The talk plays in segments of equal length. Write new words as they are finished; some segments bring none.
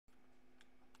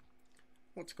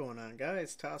What's going on,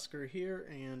 guys? Tosker here,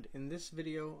 and in this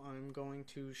video I'm going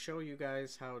to show you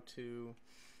guys how to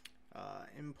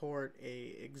import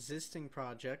a existing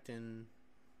project in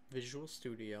Visual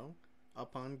Studio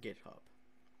up on GitHub.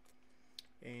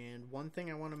 And one thing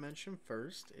I want to mention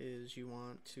first is you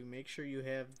want to make sure you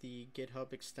have the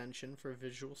GitHub extension for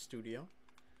Visual Studio,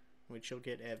 which you'll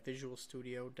get at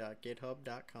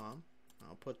visualstudio.github.com.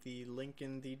 I'll put the link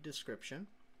in the description.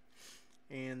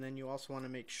 And then you also want to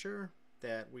make sure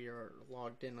that we are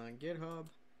logged in on GitHub,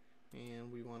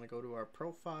 and we want to go to our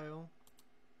profile,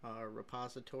 our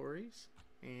repositories,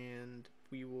 and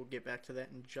we will get back to that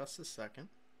in just a second,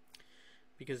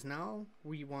 because now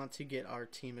we want to get our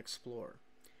Team Explorer.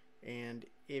 And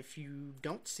if you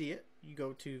don't see it, you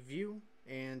go to View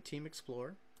and Team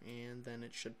Explorer, and then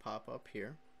it should pop up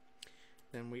here.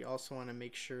 Then we also want to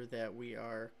make sure that we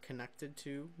are connected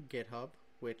to GitHub,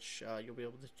 which you'll be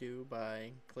able to do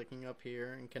by clicking up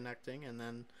here and connecting, and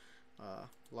then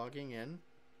logging in.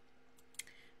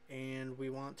 And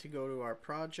we want to go to our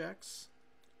projects,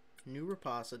 new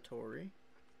repository,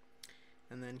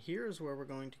 and then here is where we're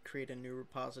going to create a new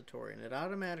repository, and it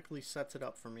automatically sets it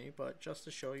up for me, but just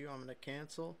to show you, I'm going to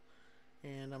cancel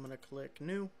and I'm going to click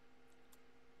new,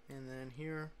 and then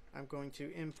here I'm going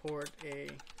to import a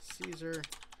Caesar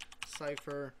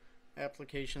Cipher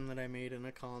application that I made in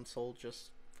a console just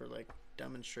for like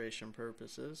demonstration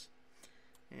purposes,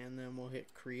 and then we'll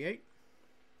hit create,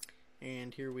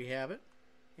 and here we have it.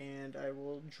 And I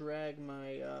will drag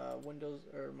my Windows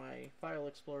or my File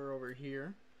Explorer over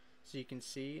here so you can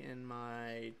see in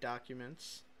my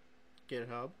documents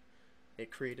GitHub it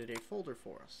created a folder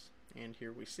for us, and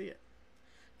here we see it.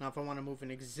 Now if I want to move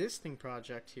an existing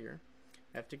project here,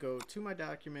 I have to go to my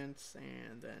documents,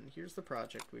 and then here's the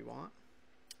project we want.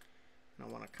 I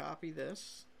want to copy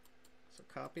this, so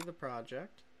copy the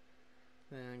project,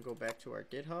 then go back to our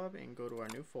GitHub and go to our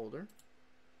new folder,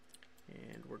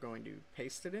 and we're going to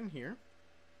paste it in here.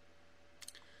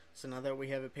 So now that we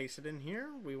have it pasted in here,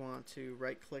 we want to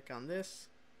right click on this,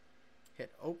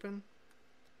 hit open,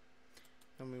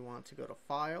 then we want to go to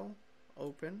file,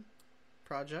 open,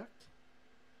 project,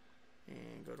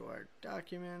 and go to our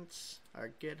documents,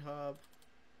 our GitHub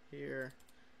here.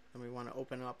 And we want to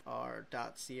open up our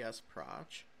 .cs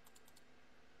proj.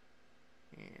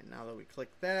 And now that we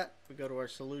click that, we go to our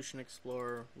Solution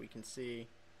Explorer. We can see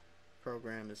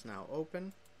program is now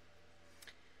open.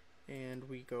 And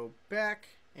we go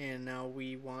back, and now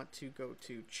we want to go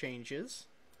to changes.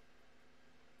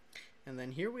 And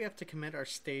then here we have to commit our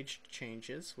staged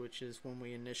changes, which is when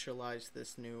we initialize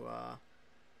this new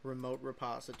remote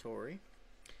repository.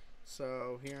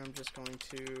 So here I'm just going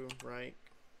to write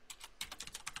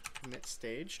commit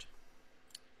staged,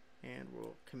 and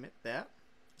we'll commit that.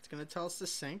 It's going to tell us to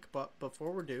sync, but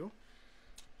before we do,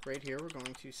 right here we're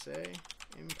going to say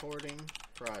importing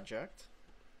project,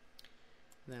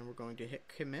 then we're going to hit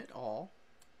commit all,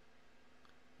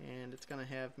 and it's going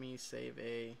to have me save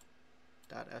a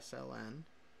 .sln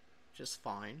just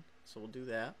fine, so we'll do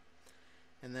that.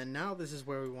 And then now this is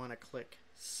where we want to click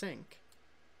sync,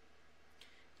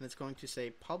 and it's going to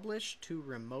say publish to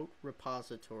remote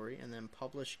repository and then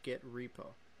publish git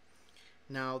repo.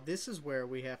 Now this is where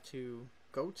we have to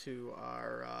go to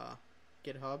our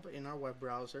GitHub in our web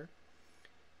browser,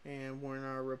 and we're in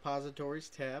our repositories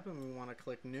tab, and we want to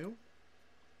click new.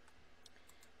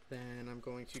 Then I'm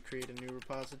going to create a new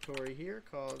repository here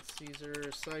called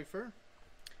Caesar Cipher,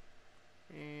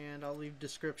 and I'll leave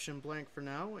description blank for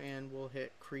now, and we'll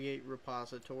hit create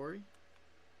repository.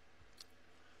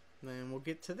 Then we'll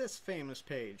get to this famous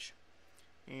page,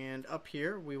 and up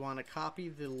here we want to copy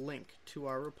the link to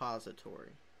our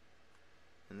repository.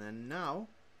 And then now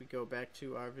we go back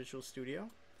to our Visual Studio,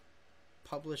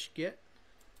 publish git,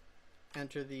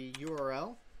 enter the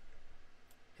URL,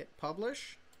 hit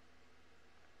publish,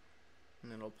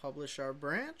 and it'll publish our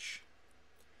branch.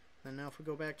 And now if we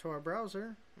go back to our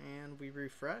browser and we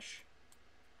refresh,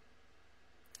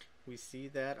 we see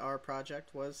that our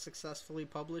project was successfully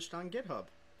published on GitHub.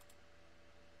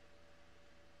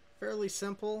 Fairly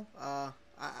simple.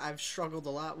 I've struggled a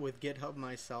lot with GitHub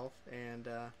myself, and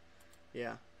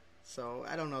yeah, so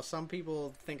I don't know, some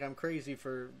people think I'm crazy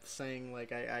for saying,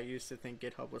 like, I used to think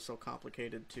GitHub was so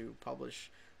complicated to publish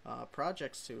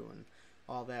projects to and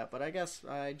all that, but I guess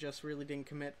I just really didn't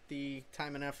commit the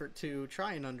time and effort to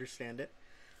try and understand it.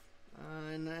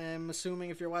 And I'm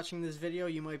assuming if you're watching this video,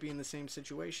 you might be in the same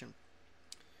situation.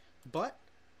 But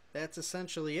that's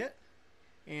essentially it.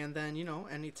 And then, you know,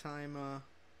 anytime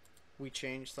we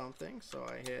change something, so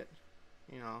I hit,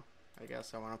 you know, I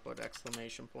guess I want to put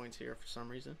exclamation points here for some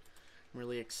reason. I'm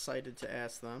really excited to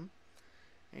ask them.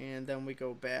 And then we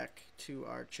go back to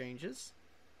our changes,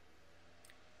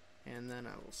 and then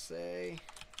I will say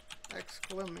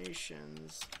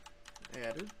exclamations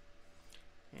added,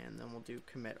 and then we'll do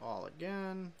commit all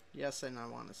again. Yes, and I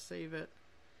want to save it.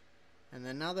 And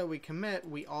then now that we commit,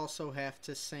 we also have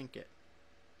to sync it.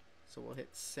 So we'll hit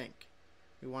sync.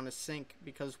 We want to sync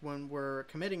because when we're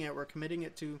committing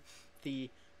it to the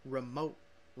remote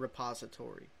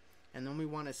repository. And then we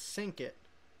want to sync it.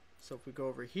 So if we go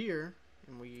over here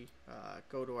and we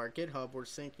go to our GitHub, we're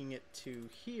syncing it to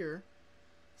here.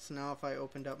 So now if I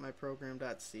opened up my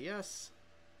program.cs,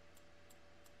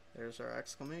 there's our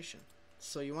exclamation.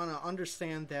 So you want to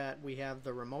understand that we have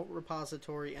the remote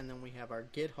repository and then we have our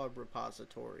GitHub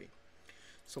repository.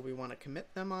 So we want to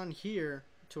commit them on here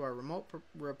to our remote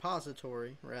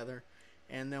repository rather,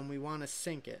 and then we want to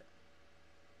sync it.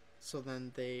 So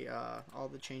then they all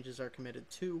the changes are committed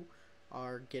to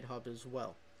our GitHub as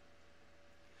well.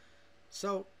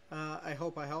 So I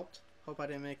hope I helped. Hope I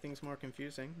didn't make things more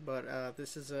confusing, but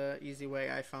this is an easy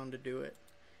way I found to do it.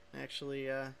 Actually,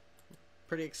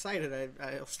 pretty excited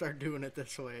I'll start doing it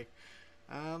this way.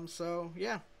 So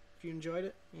yeah, if you enjoyed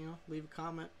it, you know, leave a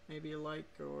comment, maybe a like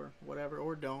or whatever,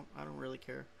 or don't. I don't really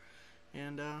care.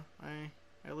 And I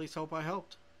at least hope I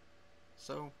helped.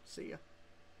 So see ya.